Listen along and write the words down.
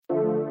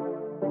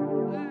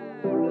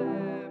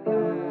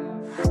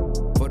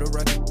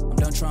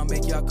trying to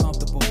make y'all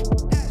comfortable.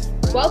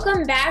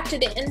 Welcome back to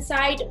the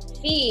Inside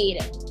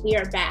Feed. We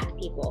are back,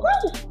 people.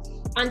 Woo!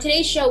 On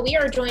today's show, we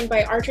are joined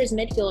by Archers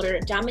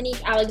midfielder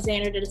Dominique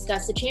Alexander to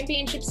discuss the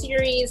championship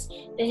series,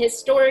 the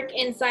historic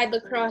Inside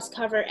Lacrosse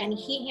cover, and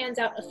he hands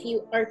out a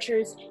few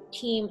Archers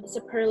team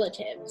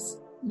superlatives.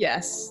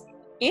 Yes.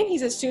 And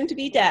he's a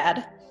soon-to-be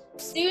dad.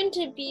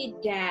 Soon-to-be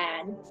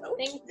dad. So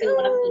Thank you,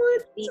 love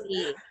this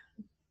baby.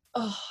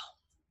 Oh,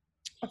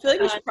 I feel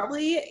like we should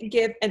probably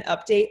give an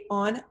update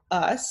on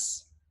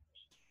us.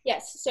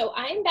 Yes, so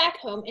I'm back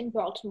home in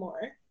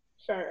Baltimore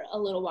for a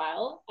little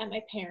while at my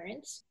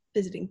parents'.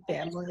 Visiting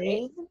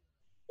family.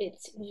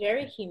 It's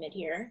very humid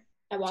here.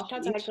 I walked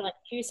outside for like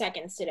 2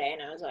 seconds today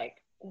and I was like,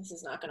 this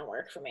is not going to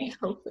work for me.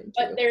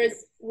 But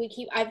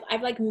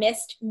I've like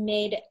missed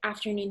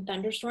mid-afternoon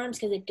thunderstorms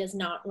because it does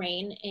not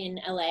rain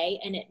in LA,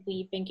 and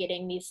we've been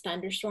getting these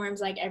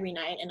thunderstorms like every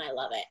night, and I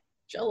love it.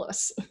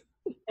 Jealous.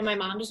 And my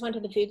mom just went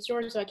to the food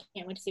store, so I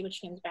can't wait to see what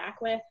she comes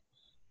back with.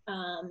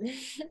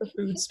 The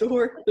food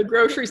store, the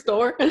grocery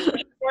store.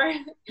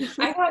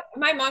 I thought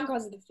my mom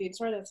calls it the food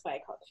store. That's why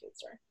I call it the food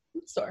store.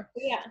 Store.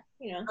 But yeah,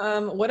 you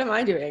know. What am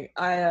I doing?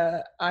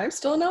 I'm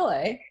still in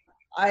LA.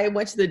 I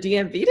went to the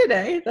DMV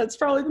today. That's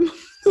probably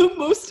the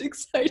most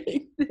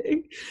exciting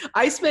thing.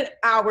 I spent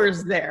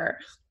hours there.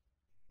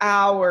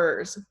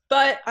 Hours.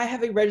 But I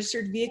have a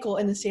registered vehicle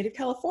in the state of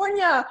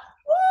California.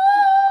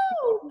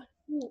 Woo!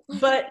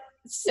 But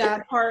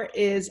sad part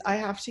is I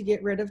have to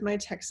get rid of my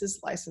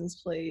Texas license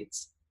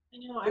plates. I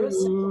know. I was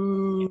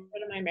getting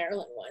rid of my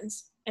Maryland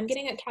ones. I'm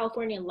getting a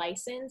California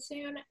license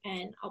soon,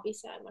 and I'll be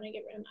sad when I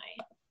get rid of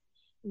my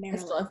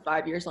Maryland. I still have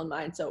 5 years on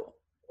mine, so.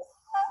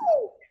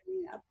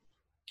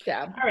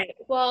 Yeah. All right.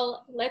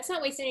 Well, let's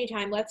not waste any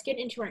time. Let's get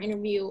into our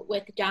interview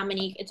with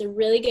Dominique. It's a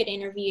really good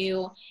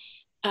interview.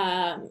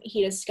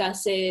 He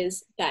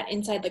discusses that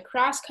Inside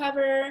Lacrosse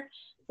cover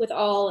with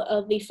all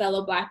of the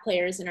fellow Black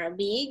players in our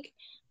league,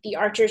 the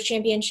Archers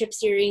Championship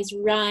Series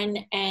run,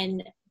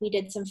 and we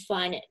did some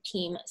fun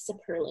team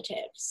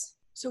superlatives.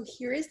 So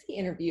here is the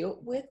interview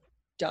with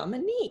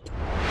Dominique.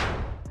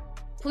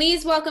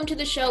 Please welcome to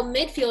the show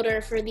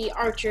midfielder for the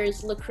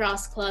Archers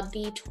Lacrosse Club,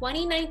 the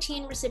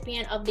 2019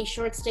 recipient of the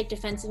Short Stick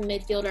Defensive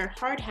Midfielder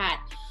Hard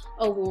Hat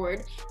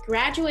Award,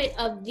 graduate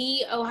of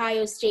The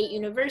Ohio State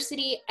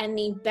University, and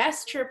the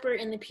best chirper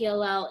in the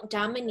PLL,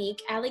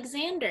 Dominique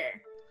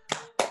Alexander.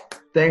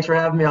 Thanks for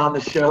having me on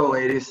the show,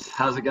 ladies.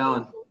 How's it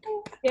going?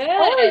 Good.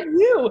 How are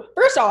you?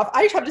 First off,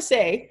 I just have to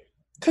say,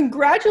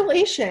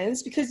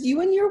 congratulations, because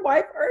you and your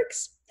wife are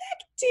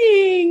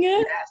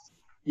expecting.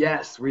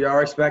 Yes, we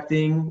are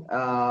expecting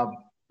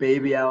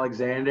baby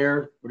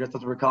Alexander. That's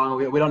what we're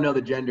calling it. We don't know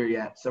the gender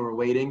yet, so we're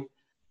waiting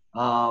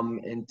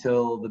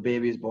until the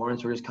baby is born.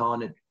 So we're just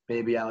calling it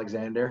baby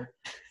Alexander.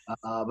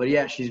 But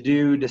yeah, she's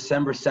due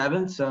December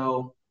 7th,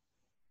 so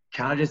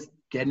kind of just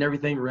getting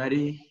everything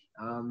ready.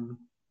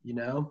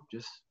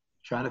 Just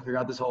trying to figure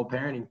out this whole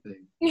parenting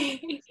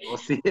thing.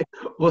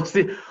 We'll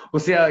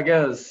see how it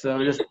goes.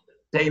 So just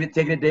taking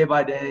it day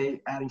by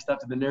day, adding stuff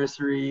to the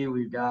nursery.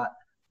 We've got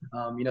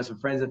some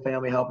friends and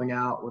family helping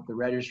out with the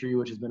registry,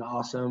 which has been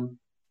awesome.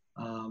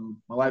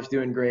 My wife's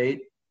doing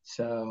great,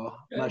 so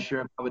I'm not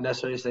sure if I would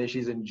necessarily say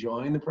she's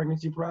enjoying the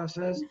pregnancy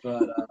process,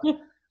 but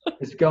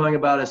it's going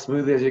about as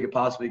smoothly as it could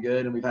possibly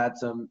good. And we've had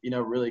some,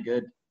 really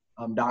good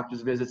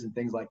doctor's visits and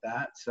things like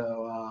that.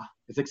 So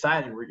it's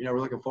exciting. We're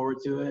looking forward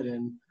to it,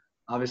 and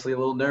obviously a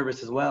little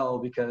nervous as well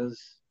because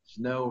there's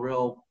no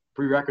real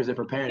prerequisite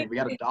for parenting. We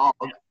got a dog.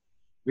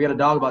 We got a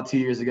dog about 2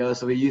 years ago,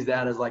 so we use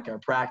that as like our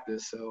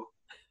practice. So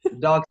the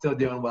dog's still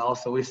doing well,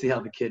 so we see how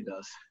the kid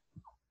does.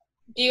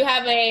 Do you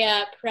have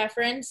a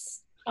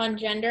preference on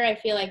gender? I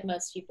feel like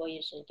most people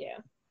usually do.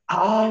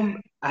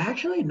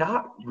 Actually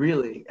not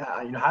really.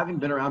 Having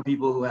been around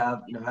people who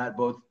have, had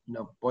both,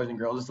 boys and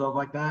girls and stuff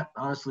like that,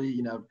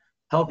 honestly,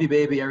 healthy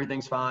baby,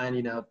 everything's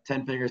fine,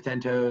 10 fingers, 10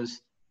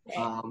 toes.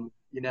 Right.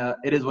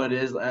 It is what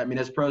it is. I mean,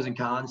 there's pros and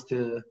cons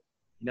to,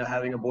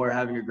 having a boy or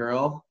having a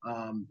girl.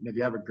 If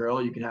you have a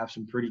girl, you can have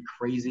some pretty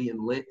crazy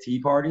and lit tea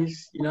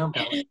parties, kind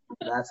of like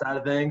that side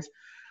of things.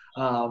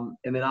 And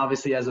then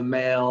obviously as a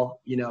male,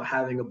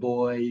 having a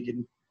boy, you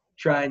can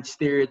try and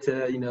steer it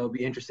to,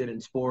 be interested in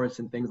sports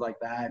and things like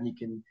that. And you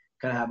can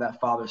kind of have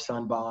that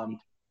father-son bond,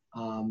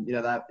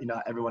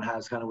 everyone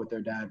has kind of with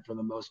their dad for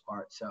the most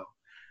part. So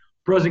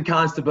pros and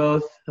cons to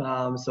both.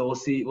 So we'll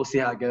see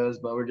how it goes,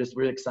 but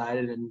we're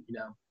excited and,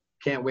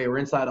 can't wait. We're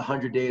inside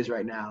 100 days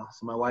right now.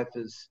 So my wife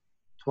is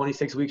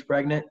 26 weeks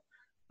pregnant.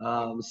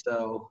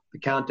 So the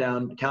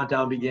countdown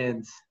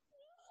begins.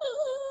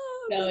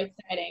 So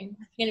exciting.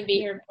 It's going to be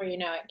here before you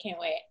know it. Can't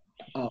wait.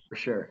 Oh, for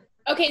sure.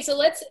 Okay, so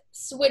let's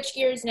switch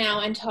gears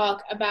now and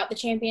talk about the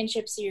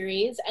championship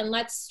series. And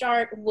let's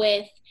start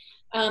with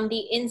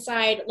the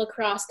Inside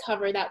Lacrosse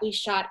cover that we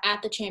shot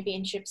at the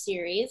championship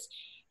series.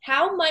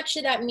 How much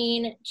did that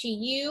mean to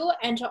you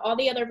and to all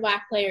the other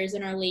Black players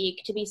in our league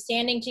to be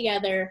standing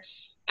together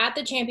at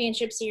the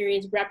championship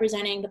series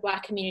representing the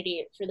Black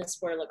community for the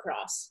sport of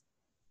lacrosse?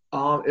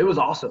 It was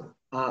awesome.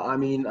 I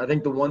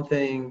think the one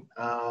thing,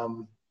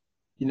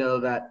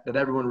 that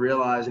everyone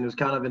realized, and it was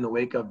kind of in the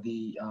wake of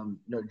the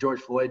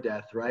George Floyd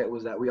death, right?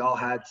 Was that we all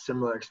had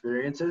similar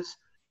experiences,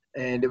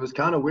 and it was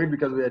kind of weird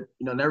because we had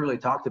never really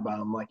talked about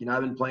them. Like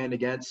I've been playing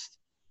against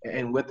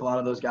and with a lot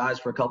of those guys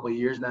for a couple of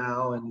years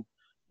now, and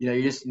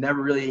you just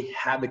never really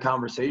had the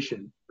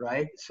conversation,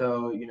 right?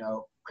 So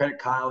credit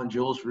Kyle and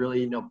Jules for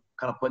really kind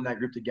of putting that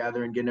group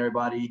together and getting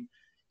everybody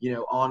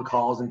on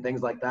calls and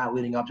things like that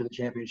leading up to the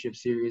championship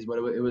series. But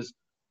it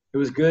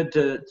was good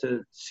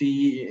to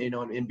see,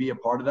 and be a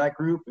part of that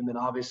group. And then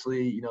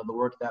obviously, the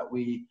work that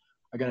we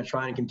are going to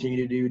try and continue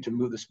to do to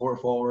move the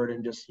sport forward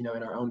and just, in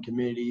our own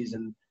communities.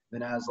 And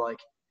then as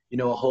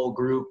a whole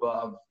group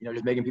of,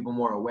 just making people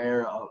more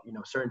aware of,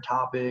 certain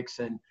topics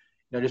and,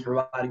 just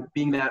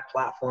being that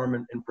platform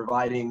and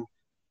providing,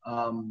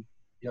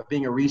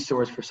 being a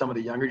resource for some of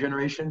the younger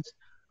generations.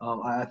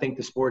 I think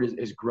the sport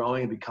is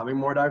growing and becoming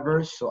more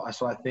diverse. So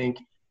I think,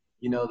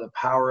 the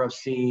power of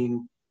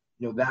seeing,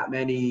 that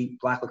many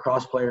Black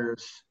lacrosse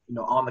players,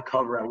 on the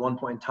cover at one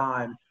point in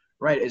time,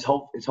 right, is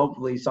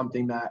hopefully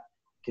something that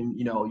can,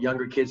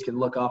 younger kids can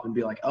look up and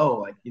be like,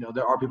 oh,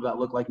 there are people that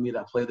look like me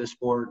that play this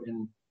sport,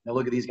 and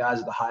look at these guys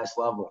at the highest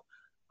level.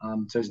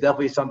 So it's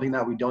definitely something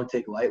that we don't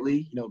take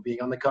lightly,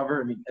 being on the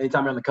cover. I mean,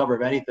 anytime you're on the cover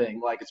of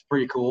anything, it's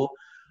pretty cool.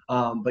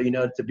 But,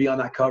 to be on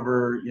that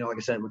cover, like I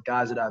said, with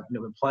guys that I've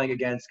been playing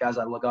against, guys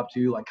I look up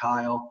to, like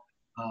Kyle,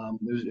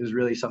 it was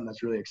really something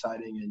that's really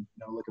exciting and,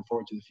 looking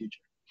forward to the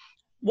future.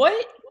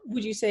 What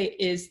would you say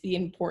is the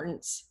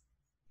importance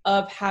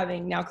of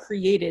having now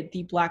created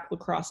the Black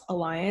Lacrosse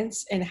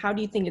Alliance, and how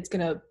do you think it's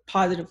going to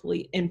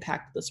positively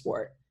impact the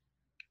sport?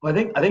 Well,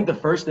 I think the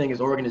first thing is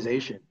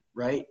organization,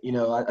 right?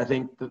 I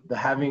think the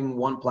having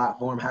one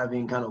platform,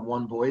 having kind of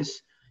one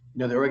voice,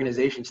 the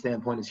organization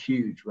standpoint is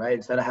huge, right?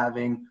 Instead of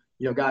having,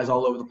 guys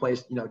all over the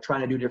place,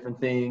 trying to do different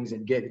things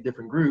and get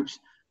different groups,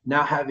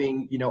 now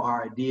having,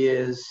 our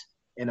ideas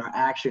and our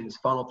actions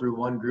funnel through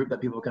one group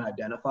that people can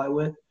identify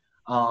with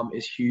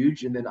is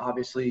huge. And then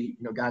obviously,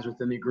 guys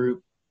within the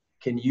group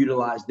can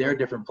utilize their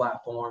different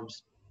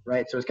platforms,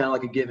 right? So it's kind of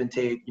like a give and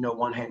take,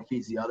 one hand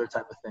feeds the other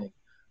type of thing.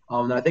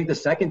 And I think the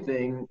second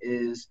thing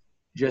is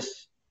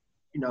just,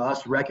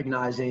 us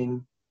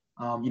recognizing,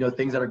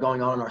 things that are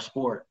going on in our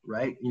sport,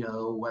 right?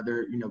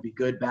 Whether, be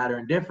good, bad, or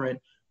indifferent,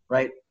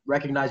 right?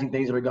 Recognizing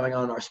things that are going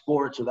on in our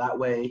sport, so that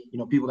way,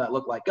 people that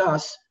look like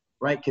us,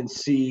 right, can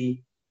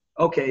see,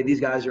 okay, these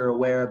guys are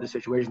aware of the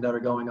situations that are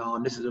going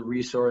on. This is a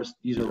resource.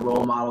 These are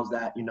role models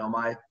that,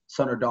 my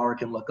son or daughter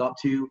can look up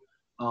to.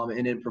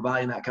 And then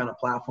providing that kind of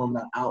platform,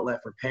 that outlet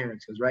for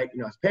parents. Because, right,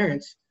 as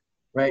parents,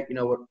 right,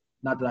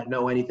 not that I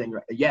know anything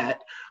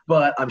yet,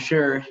 but I'm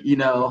sure,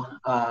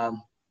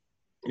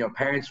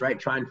 parents, right,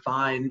 try and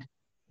find,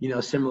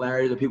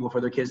 similarities of people for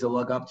their kids to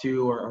look up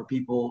to, or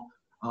people,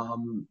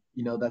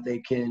 that they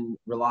can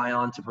rely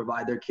on to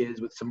provide their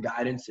kids with some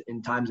guidance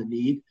in times of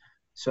need.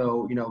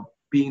 So,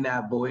 being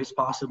that voice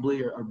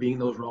possibly, or being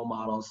those role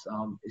models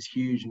is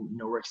huge. And,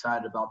 we're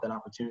excited about that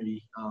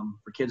opportunity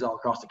for kids all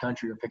across the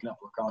country who are picking up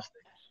lacrosse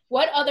thing.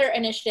 What other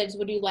initiatives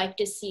would you like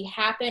to see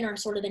happen, or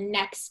sort of the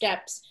next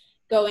steps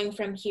going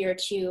from here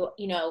to,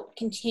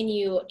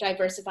 continue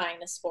diversifying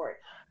the sport?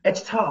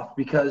 It's tough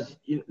because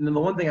the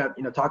one thing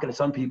talking to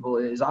some people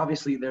is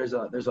obviously there's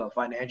a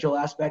financial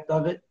aspect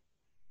of it.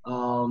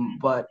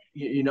 But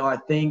I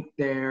think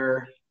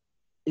there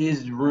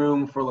is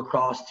room for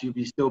lacrosse to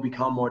still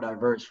become more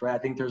diverse, right? I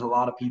think there's a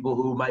lot of people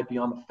who might be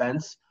on the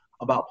fence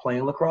about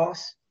playing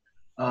lacrosse.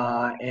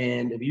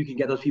 And if you can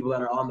get those people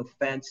that are on the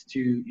fence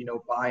to,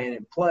 buy in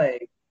and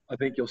play, I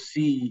think you'll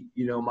see,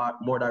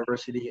 more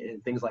diversity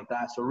and things like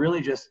that. So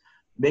really just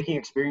making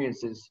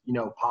experiences,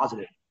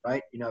 positive,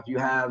 right? If you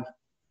have,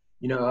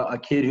 a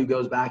kid who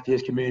goes back to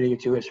his community or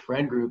to his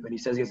friend group and he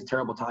says he has a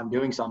terrible time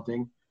doing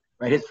something,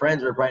 right? His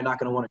friends are probably not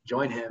going to want to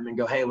join him and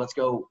go, hey, let's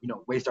go,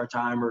 waste our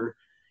time, or,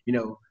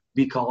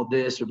 be called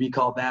this or be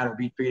called that or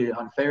be treated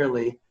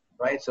unfairly,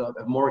 right? So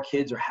if more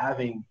kids are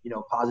having,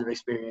 positive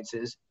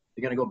experiences,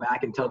 they're going to go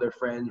back and tell their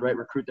friends, right?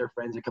 Recruit their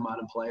friends to come out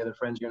and play. Their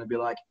friends are going to be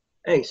like,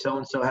 hey,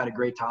 so-and-so had a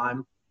great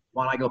time.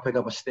 Why don't I go pick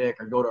up a stick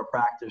or go to a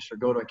practice or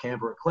go to a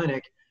camp or a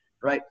clinic,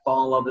 right?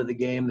 Fall in love with the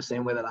game the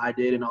same way that I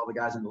did and all the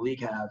guys in the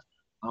league have.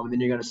 And then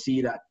you're going to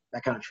see that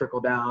kind of trickle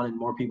down and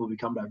more people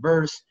become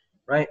diverse,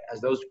 right?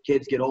 As those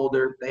kids get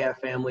older, they have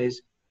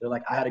families. They're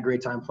like, I had a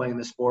great time playing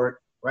this sport,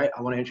 right?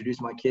 I want to introduce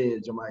my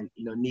kids or my,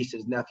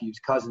 nieces, nephews,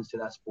 cousins to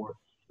that sport.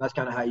 That's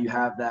kind of how you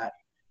have that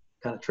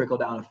kind of trickle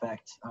down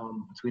effect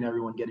between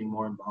everyone getting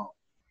more involved.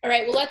 All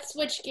right, well, let's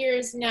switch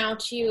gears now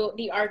to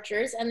the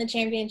Archers and the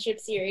championship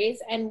series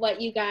and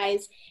what you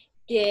guys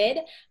did.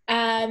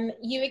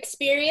 You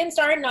experienced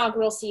our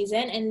inaugural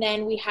season, and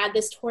then we had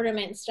this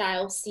tournament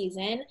style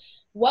season.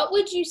 What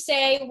would you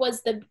say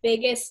was the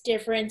biggest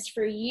difference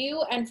for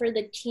you and for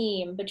the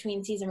team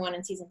between season 1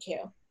 and season 2?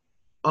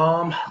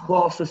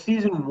 Well, so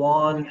season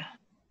 1,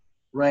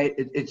 right,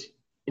 it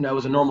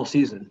was a normal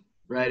season,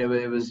 right? It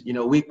was,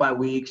 week by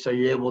week. So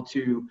you're able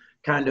to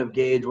kind of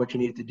gauge what you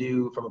need to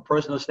do from a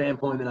personal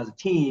standpoint, and as a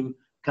team,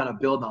 kind of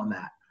build on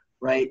that,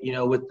 right?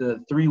 With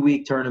the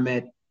 3-week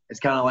tournament, it's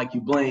kind of like you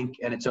blink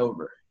and it's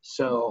over.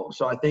 So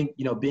I think,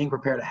 being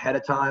prepared ahead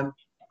of time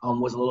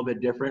was a little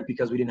bit different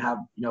because we didn't have,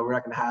 we're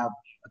not going to have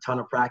a ton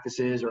of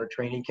practices or a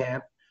training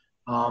camp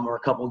or a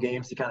couple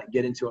games to kind of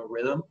get into a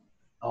rhythm.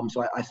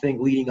 So I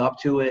think leading up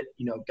to it,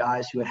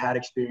 guys who had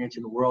experience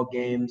in the World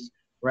Games,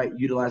 right,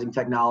 utilizing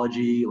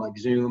technology like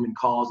Zoom and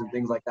calls and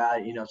things like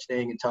that,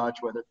 staying in touch,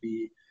 whether it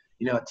be,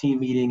 a team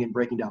meeting and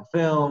breaking down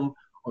film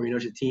or,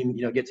 just a team,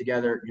 get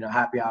together,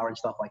 happy hour and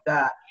stuff like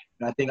that.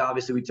 And I think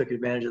obviously we took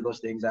advantage of those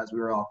things as we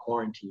were all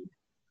quarantined.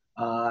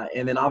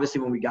 And then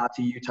obviously when we got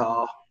to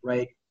Utah,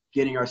 right,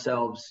 getting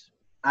ourselves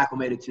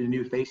acclimated to the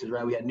new faces,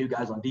 right? We had new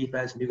guys on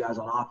defense, new guys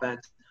on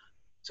offense.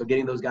 So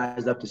getting those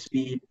guys up to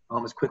speed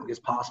as quickly as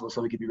possible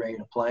so we could be ready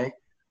to play.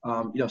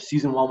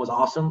 Season 1 was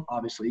awesome.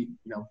 Obviously,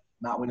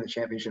 not winning the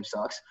championship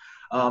sucks.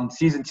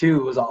 Season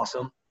 2 was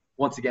awesome.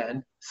 Once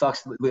again,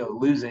 sucks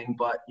losing,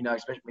 but,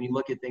 especially when you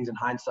look at things in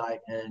hindsight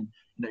and,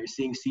 you're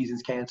seeing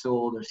seasons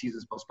canceled or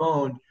seasons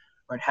postponed,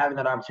 right, having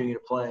that opportunity to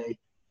play,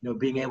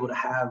 being able to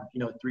have,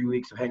 3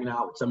 weeks of hanging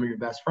out with some of your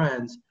best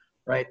friends,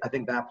 right? I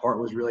think that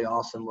part was really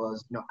awesome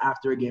was,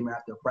 after a game,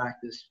 after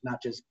practice,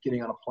 not just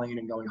getting on a plane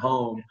and going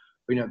home,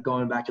 but,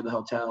 going back to the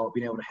hotel,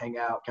 being able to hang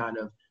out kind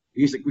of,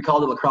 we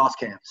called it lacrosse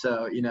camp.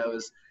 So, it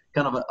was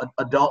kind of an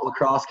adult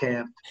lacrosse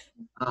camp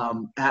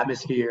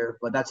atmosphere,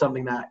 but that's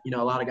something that,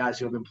 a lot of guys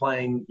who have been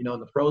playing, in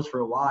the pros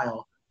for a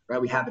while, right?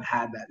 We haven't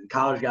had that. And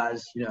college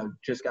guys,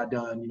 just got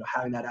done,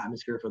 having that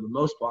atmosphere for the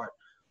most part.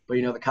 But,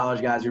 the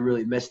college guys who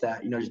really missed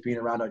that, just being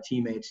around our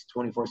teammates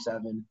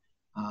 24/7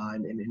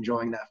 and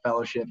enjoying that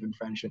fellowship and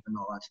friendship and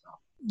all that stuff.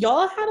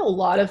 Y'all had a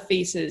lot of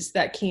faces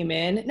that came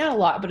in, not a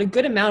lot, but a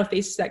good amount of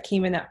faces that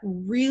came in that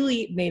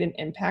really made an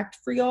impact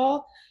for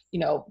y'all.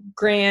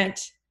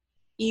 Grant,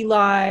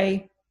 Eli,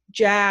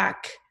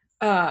 Jack,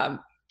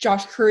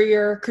 Josh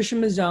Courier,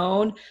 Christian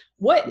Mazzone.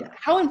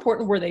 How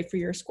important were they for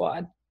your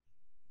squad?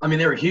 I mean,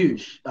 they were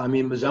huge. I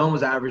mean, Mazzone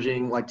was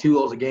averaging like 2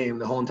 goals a game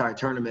the whole entire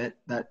tournament.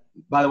 That,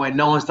 by the way,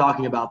 no one's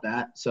talking about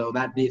that. So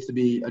that needs to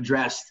be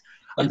addressed.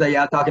 I'm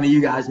talking to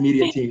you guys,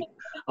 media team.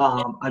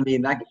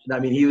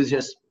 He was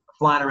just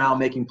flying around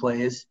making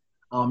plays.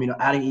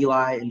 Adding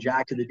Eli and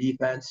Jack to the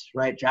defense,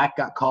 right? Jack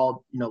got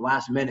called,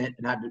 last minute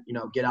and had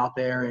to, get out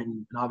there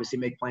and obviously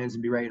make plans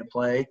and be ready to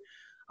play.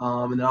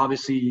 And then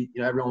obviously,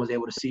 everyone was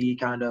able to see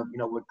kind of,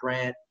 what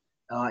Grant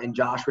and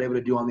Josh were able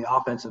to do on the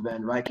offensive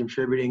end, right?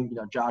 Contributing,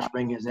 Josh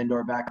bringing his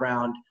indoor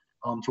background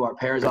to our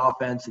pairs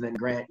offense, and then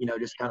Grant,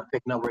 just kind of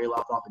picking up where he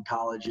left off in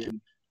college and,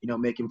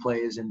 making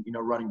plays and,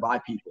 running by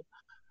people.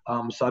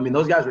 So,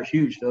 those guys were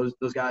huge.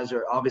 Those guys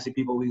are obviously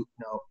people we,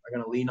 are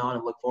going to lean on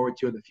and look forward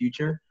to in the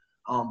future.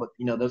 But,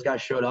 those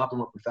guys showed up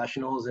and were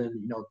professionals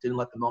and, didn't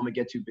let the moment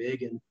get too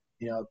big. And,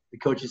 the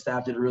coaching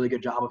staff did a really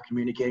good job of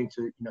communicating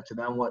to, to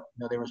them what,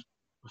 they were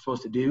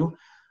supposed to do.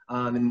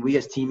 And we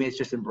as teammates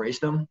just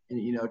embraced them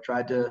and,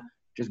 tried to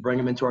just bring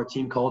them into our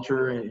team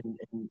culture. And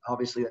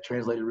obviously that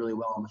translated really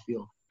well on the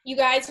field. You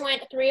guys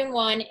went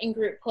 3-1 in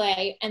group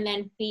play and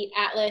then beat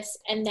Atlas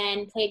and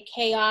then played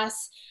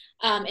Chaos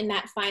in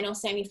that final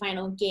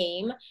semifinal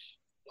game.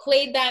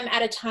 Played them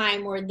at a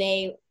time where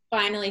they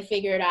finally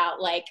figured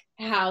out like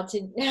how to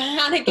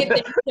get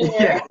things to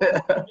work.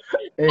 Yeah,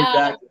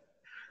 exactly.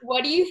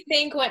 What do you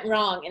think went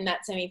wrong in that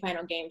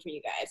semifinal game for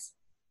you guys?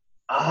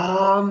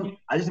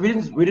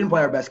 We didn't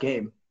play our best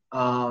game,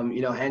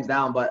 hands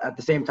down. But at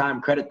the same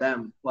time, credit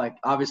them. Like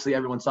obviously,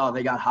 everyone saw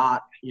they got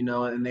hot,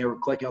 and they were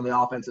clicking on the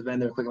offensive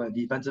end, they were clicking on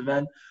the defensive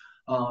end.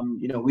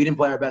 We didn't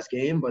play our best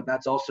game, but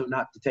that's also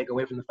not to take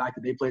away from the fact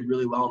that they played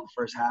really well in the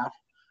first half.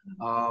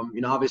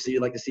 Obviously,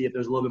 you'd like to see if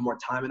there's a little bit more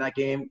time in that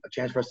game, a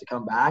chance for us to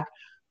come back.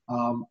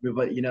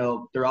 But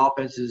their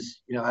offense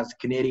is, has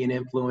Canadian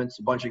influence,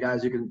 a bunch of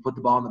guys who can put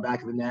the ball in the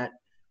back of the net.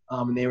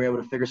 And they were able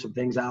to figure some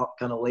things out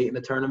kind of late in the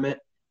tournament.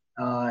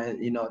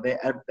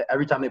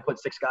 Every time they put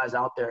 6 guys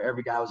out there,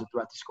 every guy was a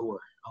threat to score.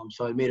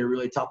 So it made it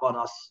really tough on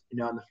us, in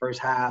the first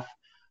half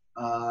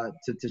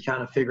to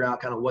kind of figure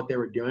out kind of what they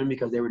were doing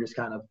because they were just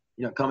kind of,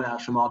 coming at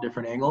us from all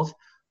different angles.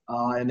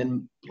 And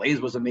then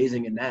Blaze was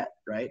amazing in net,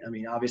 right?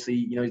 Obviously,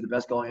 he's the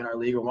best goalie in our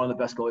league or one of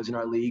the best goalies in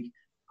our league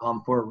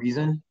for a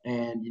reason.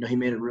 And, he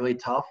made it really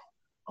tough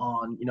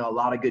on, a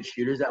lot of good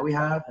shooters that we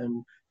have.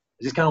 And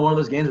it's just kind of one of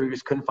those games where we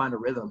just couldn't find a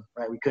rhythm,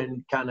 right? We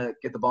couldn't kind of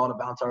get the ball to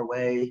bounce our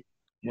way.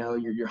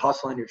 You're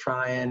hustling, you're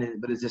trying,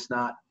 but it's just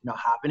not,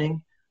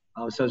 happening.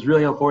 So it's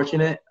really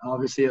unfortunate.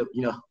 Obviously,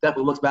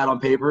 definitely looks bad on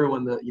paper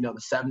when the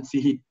 7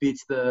 seed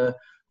beats the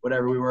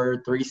whatever we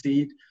were 3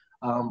 seed.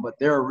 But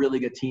they're a really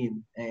good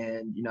team,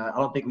 and I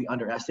don't think we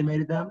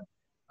underestimated them.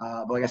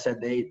 But like I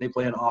said, they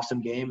played an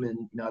awesome game,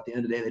 and at the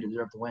end of the day, they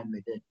deserve to win. And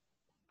they did.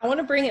 I want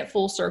to bring it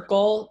full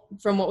circle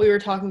from what we were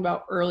talking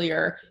about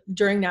earlier.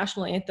 During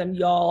National Anthem,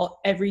 y'all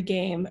every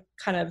game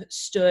kind of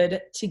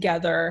stood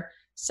together.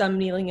 Some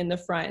kneeling in the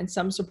front and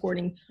some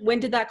supporting.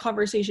 When did that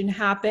conversation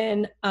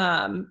happen?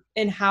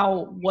 And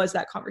how was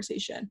that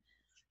conversation?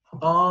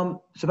 So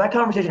that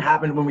conversation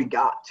happened when we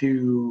got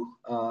to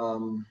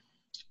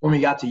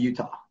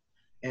Utah,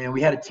 and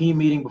we had a team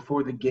meeting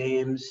before the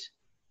games.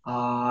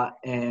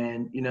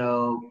 And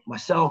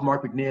myself,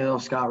 Mark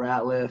McNeil, Scott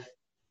Ratliff,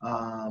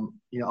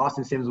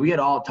 Austin Sims, we had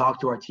all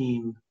talked to our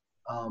team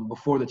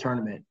before the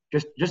tournament,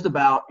 just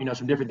about,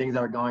 some different things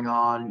that are going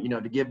on,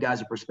 to give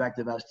guys a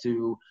perspective as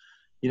to,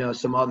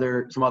 some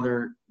other,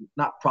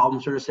 not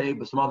problems, so to say,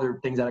 but some other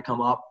things that have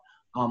come up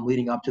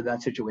leading up to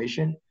that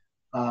situation.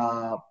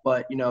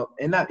 But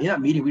in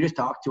that meeting, we just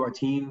talked to our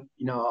team,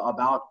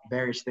 about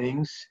various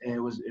things, and it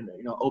was,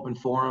 open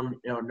forum,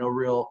 no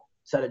real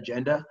set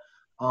agenda.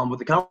 But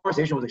the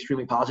conversation was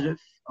extremely positive.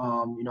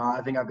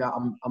 I think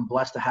I'm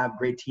blessed to have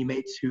great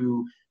teammates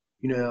who,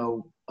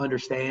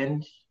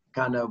 understand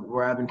kind of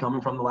where I've been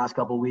coming from the last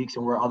couple of weeks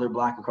and where other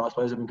Black lacrosse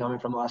players have been coming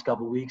from the last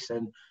couple of weeks.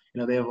 And,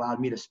 they have allowed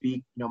me to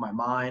speak, my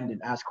mind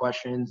and ask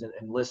questions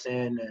and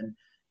listen. And,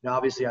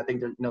 obviously I think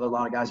there are a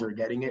lot of guys that are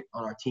getting it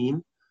on our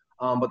team.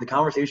 But the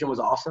conversation was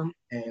awesome.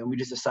 And we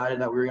just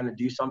decided that we were going to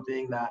do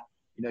something that,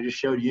 just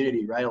showed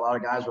unity, right? A lot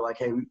of guys were like,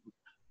 hey,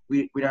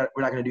 we're not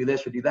going to do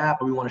this or do that,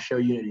 but we want to show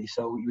unity.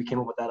 So we came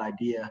up with that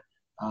idea.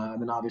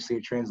 And then obviously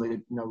it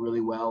translated,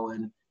 really well.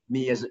 And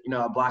me as,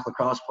 a Black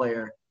lacrosse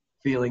player,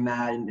 feeling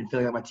that and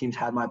feeling like my team's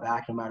had my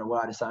back no matter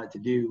what I decided to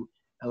do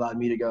allowed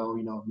me to go,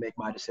 make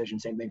my decision.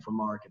 Same thing for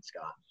Mark and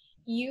Scott.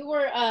 You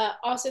were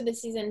also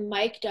this season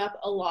mic'd up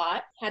a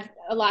lot, had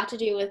a lot to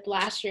do with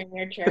last year in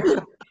your church.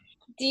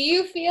 Do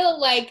you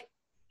feel like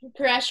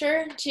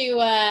pressure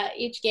to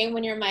each game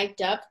when you're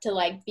mic'd up to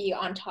like be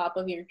on top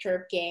of your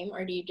chirp game,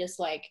 or do you just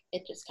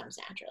it just comes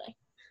naturally?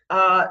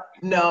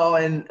 No,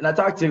 and I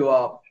talked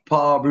to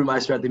Paul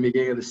Brewmeister at the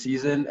beginning of the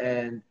season,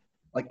 and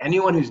like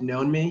anyone who's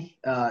known me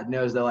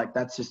knows that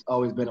that's just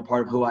always been a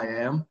part of who I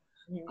am.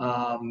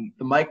 Mm-hmm.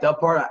 The mic'd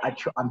up part,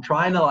 I'm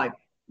trying to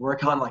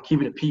work on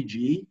keeping it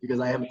PG because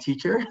I am a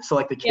teacher,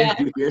 so the kids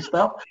do hear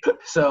stuff.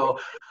 So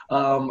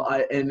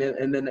and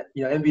then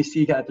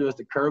NBC kind of threw us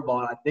the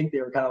curveball, and I think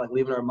they were kind of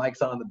leaving our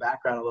mics on in the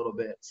background a little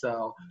bit.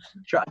 So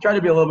try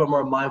to be a little bit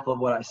more mindful of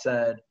what I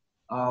said.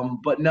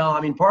 But no,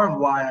 I mean, part of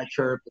why I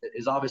chirp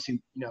is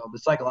obviously the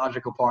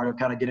psychological part of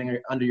kind of getting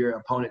under your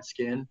opponent's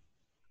skin.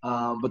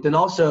 But then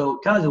also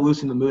kind of to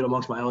loosen the mood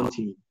amongst my own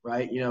team,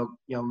 right?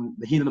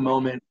 The heat of the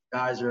moment,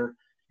 guys are,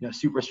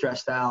 super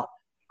stressed out.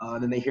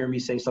 And then they hear me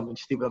say something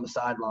stupid on the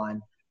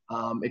sideline.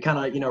 It kind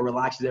of,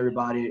 relaxes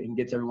everybody and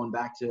gets everyone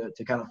back to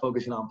kind of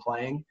focusing on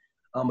playing.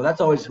 But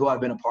that's always who I've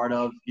been a part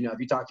of. If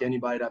you talk to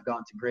anybody that I've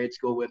gone to grade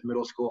school with,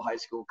 middle school, high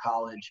school,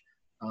 college,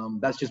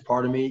 that's just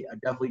part of me. I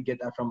definitely get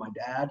that from my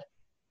dad.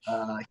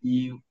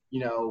 He,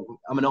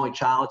 I'm an only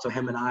child, so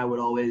him and I would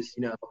always,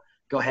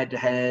 go head to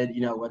head,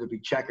 whether it be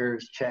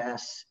checkers,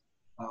 chess,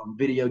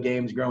 video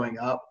games growing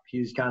up.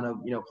 He's kind of,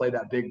 played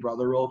that big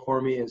brother role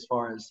for me as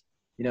far as,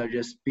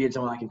 just being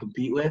someone I can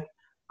compete with.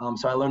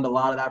 So I learned a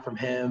lot of that from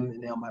him.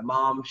 And, my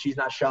mom, she's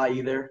not shy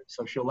either,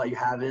 so she'll let you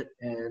have it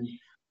and,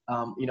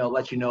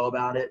 let you know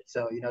about it.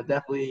 So,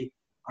 definitely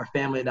our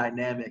family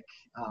dynamic,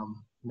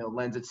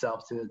 lends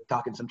itself to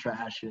talking some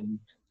trash, and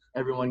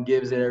everyone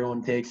gives it,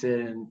 everyone takes it,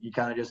 and you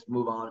kind of just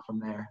move on from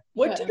there.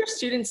 What do your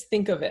students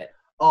think of it?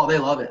 Oh, they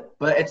love it,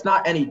 but it's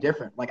not any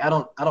different. I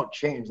don't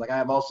change. I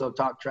have also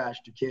talked trash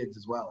to kids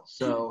as well.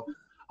 So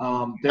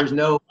there isn't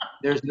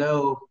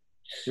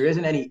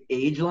any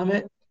age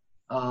limit.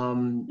 I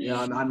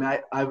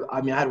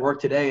had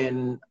work today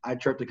and I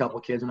chirped a couple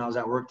of kids when I was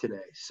at work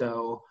today.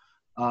 So,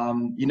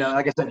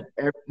 like I said,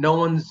 no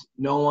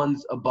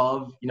one's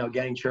above,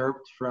 getting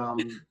chirped from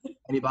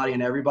anybody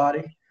and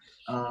everybody.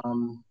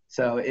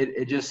 So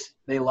it just,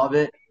 they love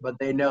it, but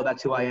they know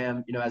that's who I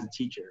am, as a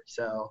teacher.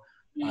 So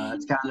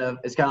it's kind of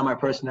my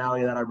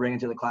personality that I bring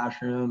into the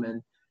classroom,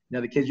 and,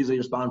 the kids usually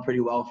respond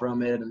pretty well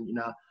from it. And,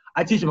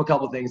 I teach them a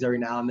couple things every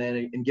now and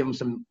then and give them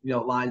some,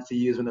 lines to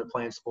use when they're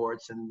playing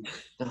sports. And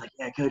they're like,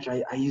 yeah, coach,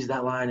 I used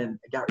that line and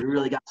it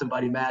really got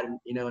somebody mad,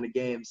 in a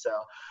game. So,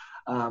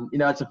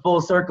 it's a full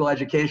circle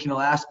educational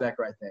aspect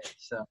right there.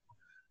 So,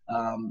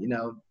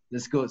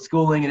 the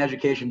schooling and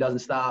education doesn't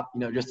stop,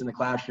 just in the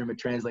classroom. It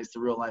translates to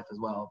real life as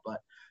well. But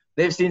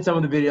they've seen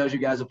some of the videos you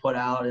guys have put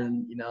out,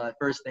 and, at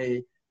first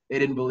they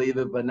didn't believe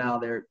it, but now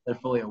they're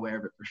fully aware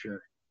of it for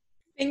sure.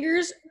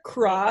 Fingers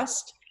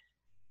crossed,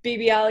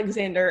 Baby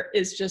Alexander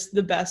is just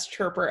the best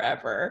chirper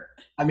ever.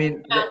 I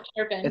mean,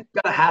 it's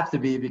gonna have to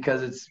be,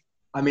 because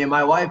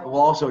my wife will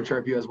also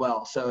chirp you as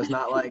well. So it's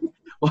not like,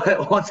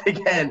 once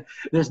again,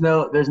 there's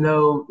no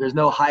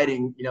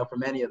hiding,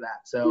 from any of that.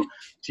 So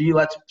she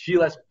lets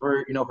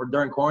for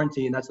during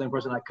quarantine, that's the only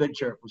person I could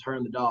chirp was her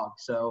and the dog.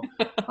 So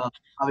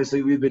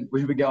obviously we've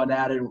been going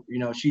at it.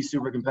 She's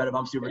super competitive.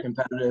 I'm super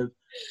competitive,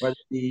 whether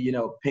it be,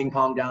 ping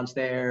pong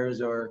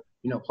downstairs or,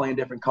 playing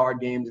different card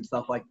games and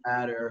stuff like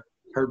that, or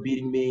her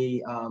beating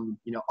me,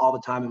 all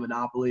the time in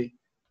Monopoly.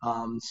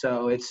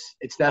 So it's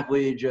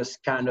definitely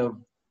just kind of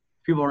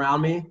people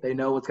around me, they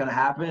know what's going to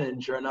happen,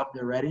 and sure enough,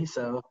 they're ready.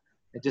 So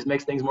it just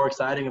makes things more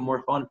exciting and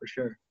more fun for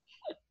sure.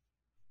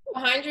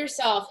 Behind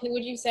yourself, who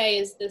would you say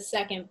is the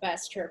second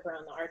best chirper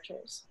on the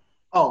Archers?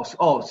 Oh,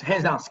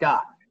 hands down,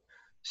 Scott.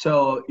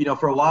 So,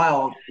 for a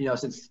while,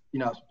 since,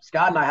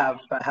 Scott and I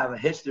have a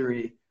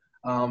history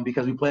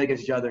because we played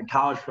against each other in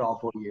college for all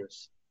 4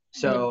 years.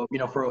 So,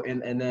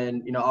 and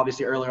then,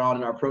 obviously earlier on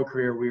in our pro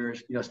career, we were,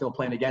 still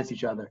playing against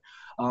each other.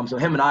 So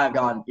him and I have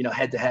gone,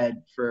 head to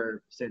head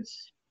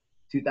since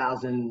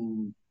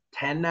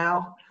 2010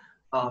 now.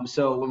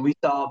 So when we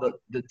saw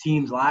the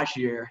teams last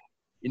year,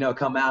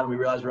 come out and we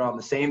realized we're on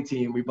the same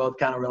team, we both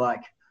kind of were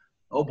like,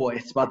 oh boy,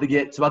 it's about to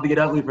get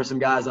ugly for some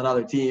guys on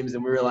other teams.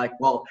 And we were like,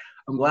 well,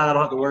 I'm glad I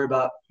don't have to worry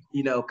about,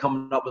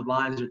 coming up with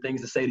lines or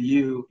things to say to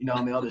you,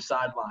 on the other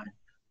sideline.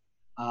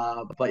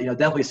 But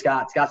definitely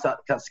Scott's got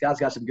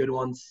some good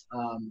ones.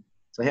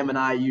 So him and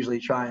I usually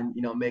try and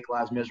make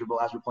lives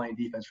miserable as we're playing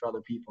defense for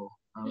other people.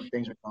 If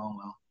things are going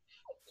well.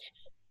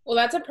 Well,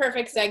 that's a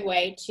perfect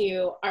segue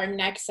to our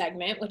next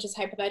segment, which is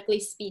hypothetically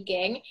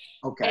speaking.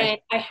 Okay. And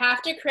I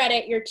have to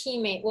credit your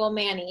teammate, Will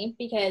Manny,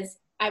 because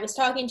I was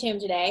talking to him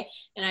today,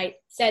 and I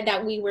said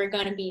that we were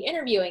going to be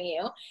interviewing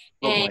you.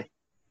 And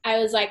I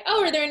was like,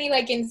 oh, are there any,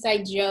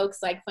 inside jokes,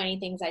 funny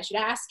things I should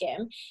ask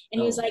him?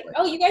 And he was like,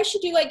 oh, you guys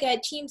should do, a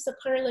team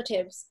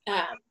superlatives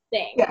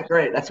thing. Yeah,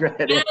 great. That's great.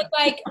 And I was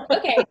like,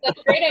 okay, that's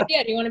a great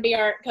idea. Do you want to be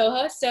our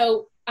co-host?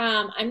 So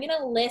I'm going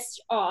to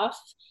list off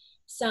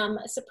some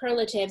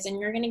superlatives, and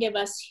you're going to give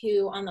us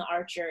who on the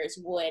Archers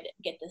would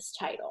get this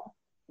title.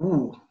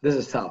 Ooh, this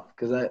is tough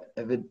because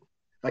if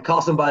I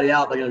call somebody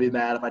out, they're going to be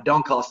mad. If I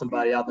don't call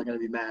somebody out, they're going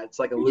to be mad. It's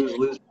like a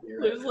lose-lose.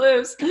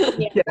 Lose-lose.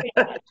 Yeah,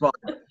 it's fun.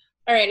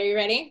 All right, are you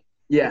ready?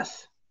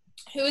 Yes.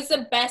 Who is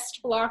the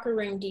best locker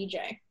room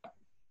DJ?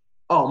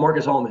 Oh,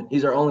 Marcus Holman.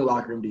 He's our only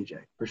locker room DJ,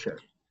 for sure.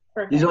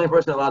 Perfect. He's the only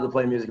person allowed to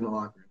play music in the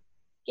locker room.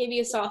 Gave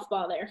you a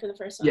softball there for the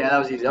first one. Yeah, that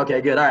was easy. Okay,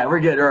 good. All right, we're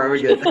good. All right,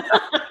 we're good.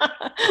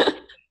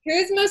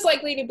 Who's most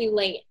likely to be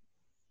late?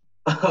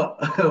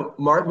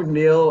 Mark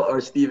McNeil or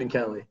Stephen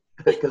Kelly,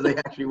 because they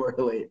actually were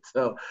late.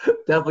 So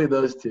definitely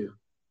those two.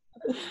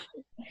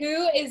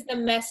 Who is the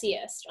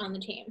messiest on the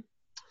team?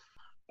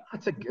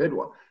 That's a good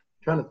one.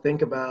 I'm trying to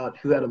think about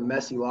who had a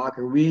messy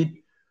locker.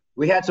 We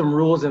had some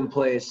rules in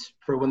place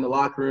for when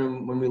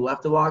we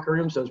left the locker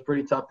room, so it's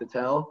pretty tough to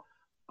tell.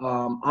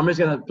 I'm just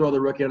gonna throw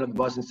the rookie under the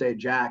bus and say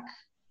Jack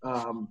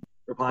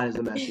Rapine is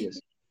the messiest.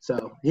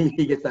 So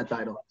he gets that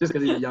title just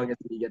because he's the youngest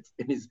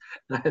and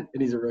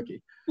he's a rookie.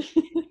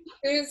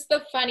 Who's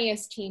the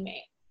funniest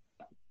teamate?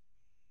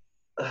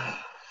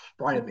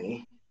 Probably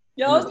me.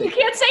 No, you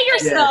can't say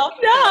yourself.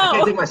 Yeah. No. I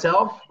can't think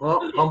myself.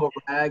 Well, humble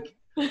brag.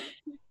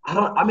 I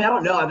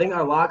don't know. I think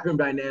our locker room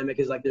dynamic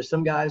is there's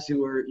some guys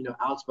who are,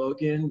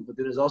 outspoken, but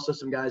then there's also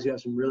some guys who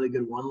have some really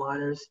good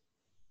one-liners.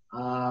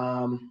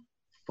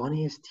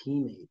 Funniest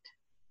teammate.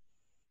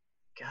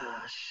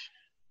 Gosh.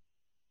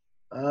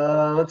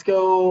 Let's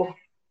go.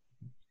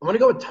 I'm going to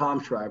go with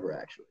Tom Schreiber,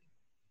 actually.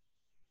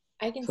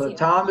 I can see So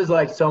Tom is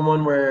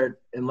someone where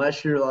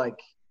unless you're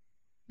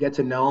get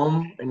to know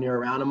him and you're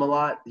around him a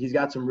lot, he's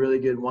got some really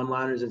good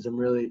one-liners and some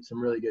really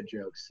good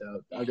jokes. So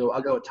I'll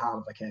go with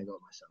Tom if I can't go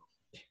with myself.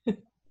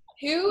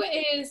 Who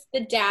is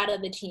the dad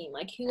of the team?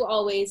 Who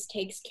always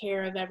takes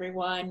care of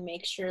everyone,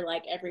 makes sure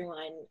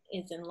everyone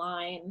is in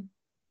line?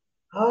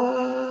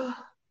 Oh,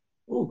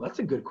 that's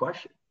a good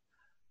question.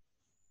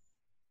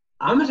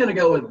 I'm just gonna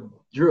go with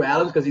Drew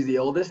Adams because he's the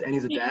oldest and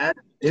he's a dad.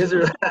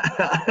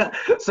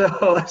 So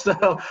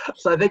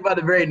I think by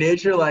the very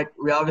nature,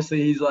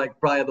 he's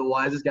probably the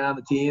wisest guy on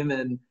the team,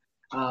 and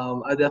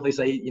I definitely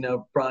say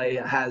probably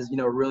has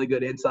really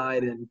good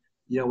insight, and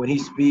when he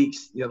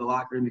speaks, the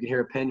locker room you can hear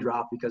a pin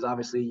drop because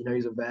obviously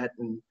he's a vet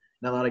and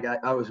not a lot of guys.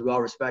 I we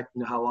all respect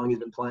how long he's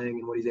been playing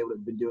and what he's able to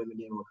been doing in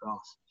the game of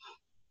lacrosse.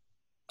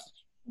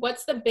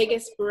 What's the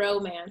biggest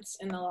bromance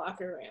in the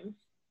locker room?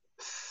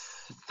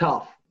 It's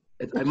tough.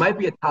 It might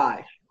be a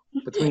tie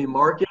between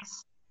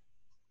Marcus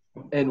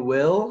and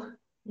Will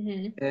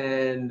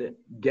and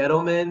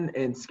Gettleman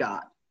and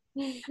Scott.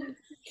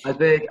 I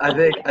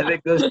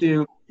think those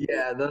two.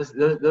 Yeah, those.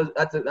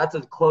 That's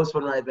a close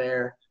one right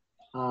there.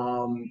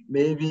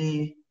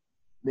 Maybe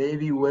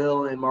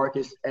Will and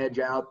Marcus edge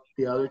out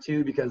the other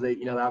two because they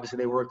obviously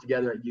they work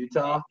together at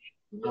Utah.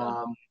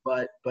 Yeah.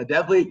 But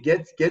definitely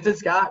gets and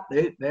Scott.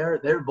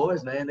 They're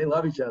boys, man. They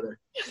love each other.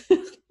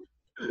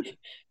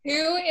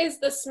 Who is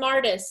the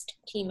smartest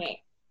teammate?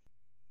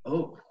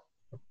 Oh.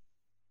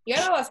 You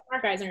got a lot of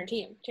smart guys on your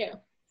team, too.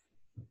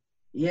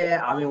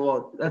 Yeah,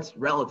 well, that's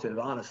relative,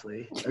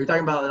 honestly. Are you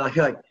talking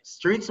about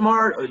street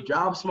smart or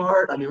job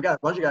smart? We got a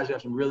bunch of guys who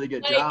have some really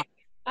good jobs.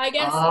 I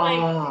guess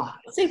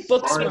say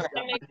book smart.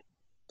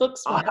 Book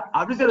smart.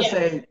 I'm just gonna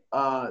say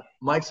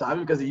Mike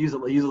Simon because he uses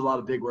a lot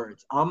of big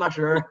words. I'm not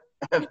sure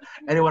if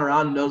anyone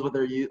around him knows what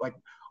they're using.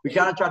 We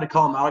kind of tried to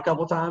call him out a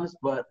couple times,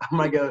 but I'm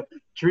gonna go.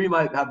 Tree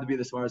might have to be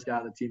the smartest guy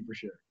on the team for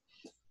sure.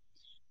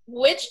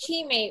 Which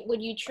teammate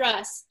would you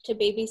trust to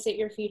babysit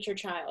your future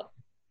child?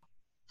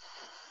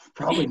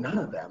 Probably none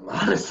of them,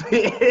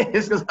 honestly.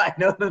 It's because I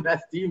know them as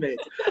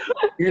teammates.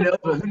 But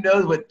who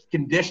knows what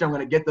condition I'm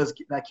going to get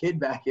that kid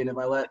back in if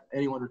I let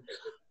anyone.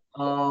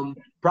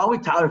 Probably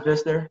Tyler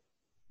Pfister.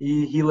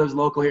 He lives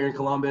local here in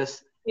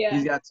Columbus. Yeah.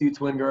 He's got 2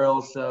 twin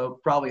girls, so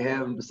probably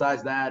him.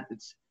 Besides that,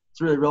 it's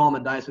really rolling the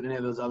dice with any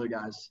of those other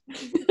guys.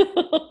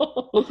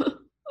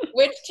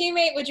 Which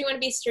teammate would you want to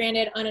be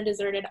stranded on a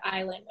deserted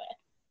island with?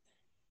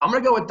 I'm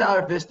going to go with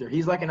Tyler Pfister.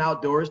 He's like an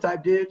outdoors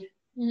type dude.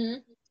 Mm-hmm.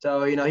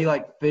 So, he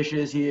like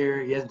fishes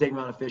here. He hasn't taken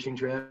me on a fishing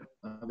trip.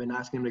 I've been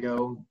asking him to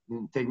go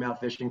and take me out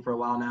fishing for a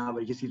while now,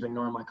 but he just keeps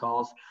ignoring my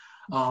calls.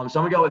 So I'm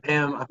going to go with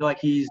him. I feel like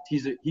he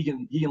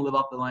can live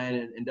off the land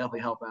and definitely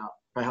help out.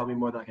 Probably help me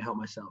more than I can help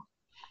myself.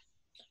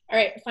 All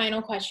right,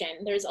 final question.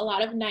 There's a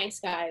lot of nice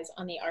guys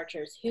on the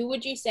Archers. Who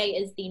would you say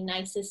is the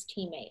nicest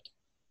teammate?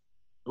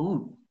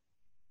 Ooh.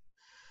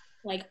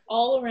 Like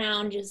all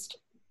around, just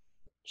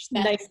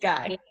nice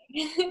guy.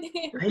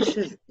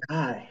 Nicest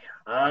guy.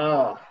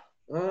 Oh.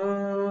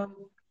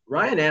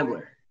 Ryan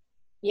Ambler.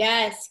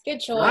 Yes, good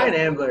choice. Ryan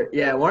Ambler.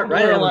 Yeah, Ryan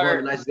Ambler is one of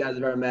the nicest guys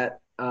I've ever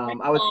met.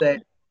 I would say,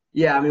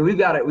 yeah, I mean, we've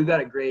got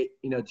a great,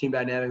 team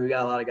dynamic. We've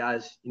got a lot of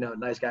guys,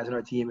 nice guys on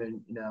our team,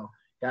 and,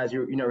 guys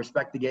who,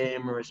 respect the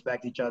game and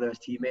respect each other as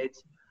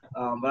teammates.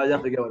 But I'd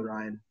definitely go with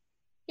Ryan.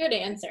 Good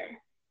answer.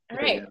 All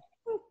right.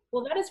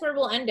 Well, that is where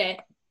we'll end it.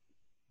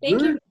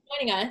 Thank you for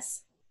joining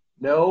us.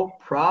 No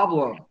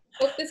problem.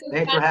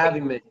 Thanks for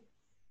having me.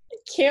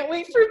 Can't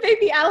wait for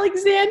baby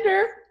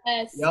Alexander.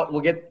 Yes. Yep,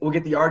 we'll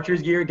get the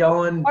Archers gear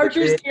going.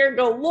 Archers gear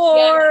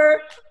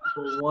galore.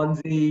 Yeah.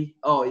 Onesie.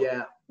 Oh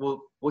yeah.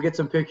 We'll get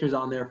some pictures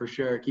on there for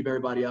sure. Keep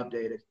everybody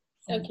updated.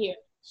 So cute.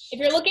 If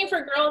you're looking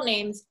for girl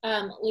names,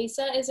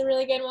 Lisa is a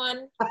really good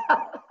one.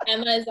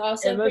 Emma's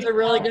a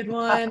really good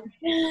one.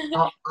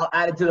 I'll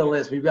add it to the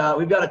list. We've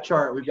got a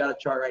chart. We've got a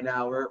chart right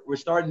now. We're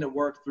starting to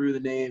work through the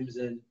names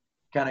and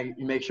kind of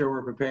make sure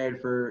we're prepared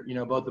for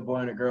both the boy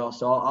and a girl.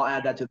 So I'll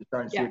add that to the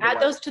chart. And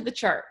add those to the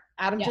chart.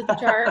 Add them to the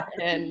chart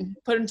and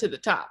put them to the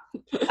top.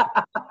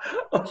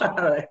 All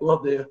right,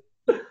 we'll do.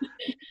 All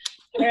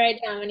right,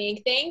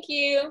 Dominique. Thank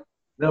you.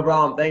 No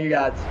problem. Thank you,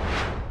 guys.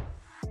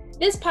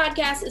 This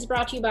podcast is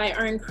brought to you by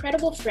our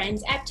incredible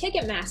friends at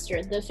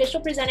Ticketmaster, the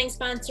official presenting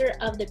sponsor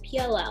of the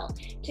PLL.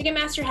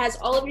 Ticketmaster has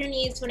all of your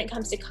needs when it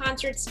comes to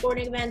concerts,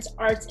 sporting events,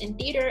 arts and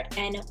theater,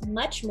 and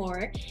much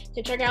more.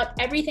 To check out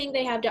everything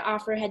they have to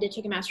offer, head to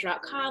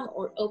Ticketmaster.com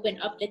or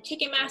open up the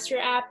Ticketmaster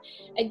app.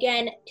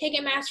 Again,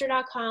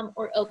 Ticketmaster.com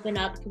or open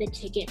up the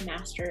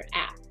Ticketmaster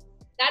app.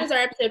 That is our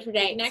episode for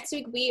today. Next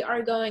week, we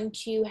are going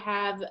to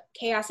have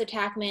Chaos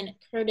Attackman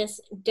Curtis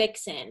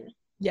Dixon.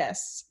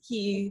 Yes,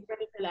 ready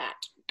for that.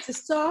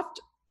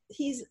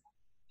 He's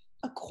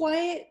a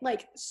quiet,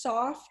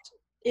 soft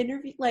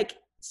interview,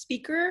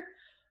 speaker,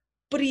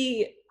 but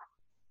he,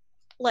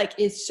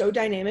 is so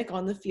dynamic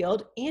on the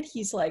field, and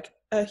he's,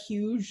 a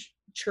huge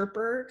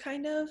chirper,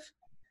 kind of.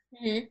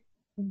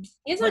 Mm-hmm.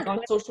 He's on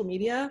social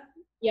media.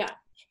 Yeah.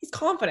 He's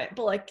confident,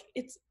 but,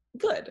 it's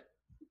good.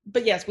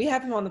 But, yes, we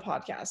have him on the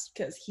podcast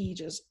because he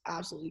just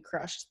absolutely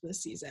crushed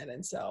this season,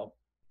 and so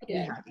we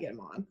have to get him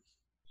on.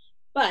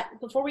 But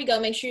before we go,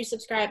 make sure you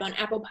subscribe on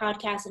Apple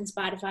Podcasts and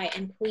Spotify,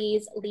 and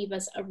please leave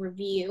us a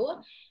review.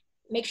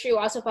 Make sure you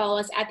also follow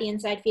us at The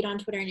Inside Feed on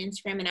Twitter and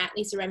Instagram, and at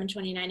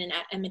LisaRedmond29 and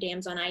at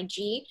EmmaDams on IG.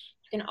 You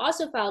can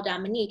also follow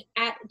Dominique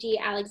at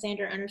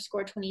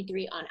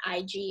DAlexander_23 on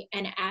IG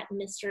and at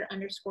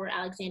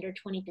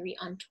Mr_Alexander23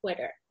 on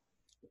Twitter.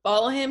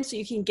 Follow him so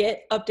you can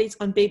get updates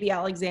on Baby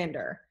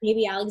Alexander.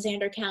 Baby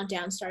Alexander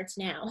countdown starts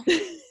now.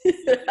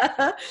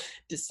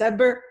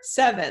 December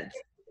 7th.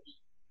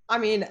 I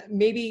mean,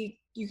 maybe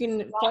you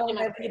can follow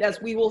my feed as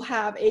we will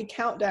have a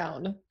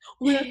countdown.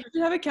 We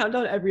have a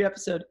countdown every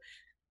episode.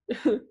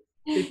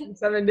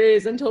 57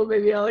 days until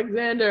baby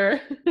Alexander.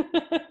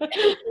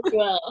 We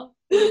will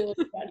do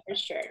that for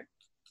sure.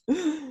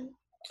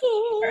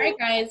 All right,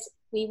 guys.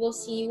 We will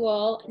see you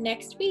all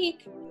next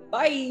week.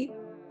 Bye.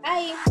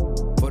 Bye.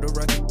 For the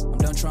record, I'm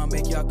done trying to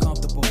make y'all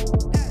comfortable.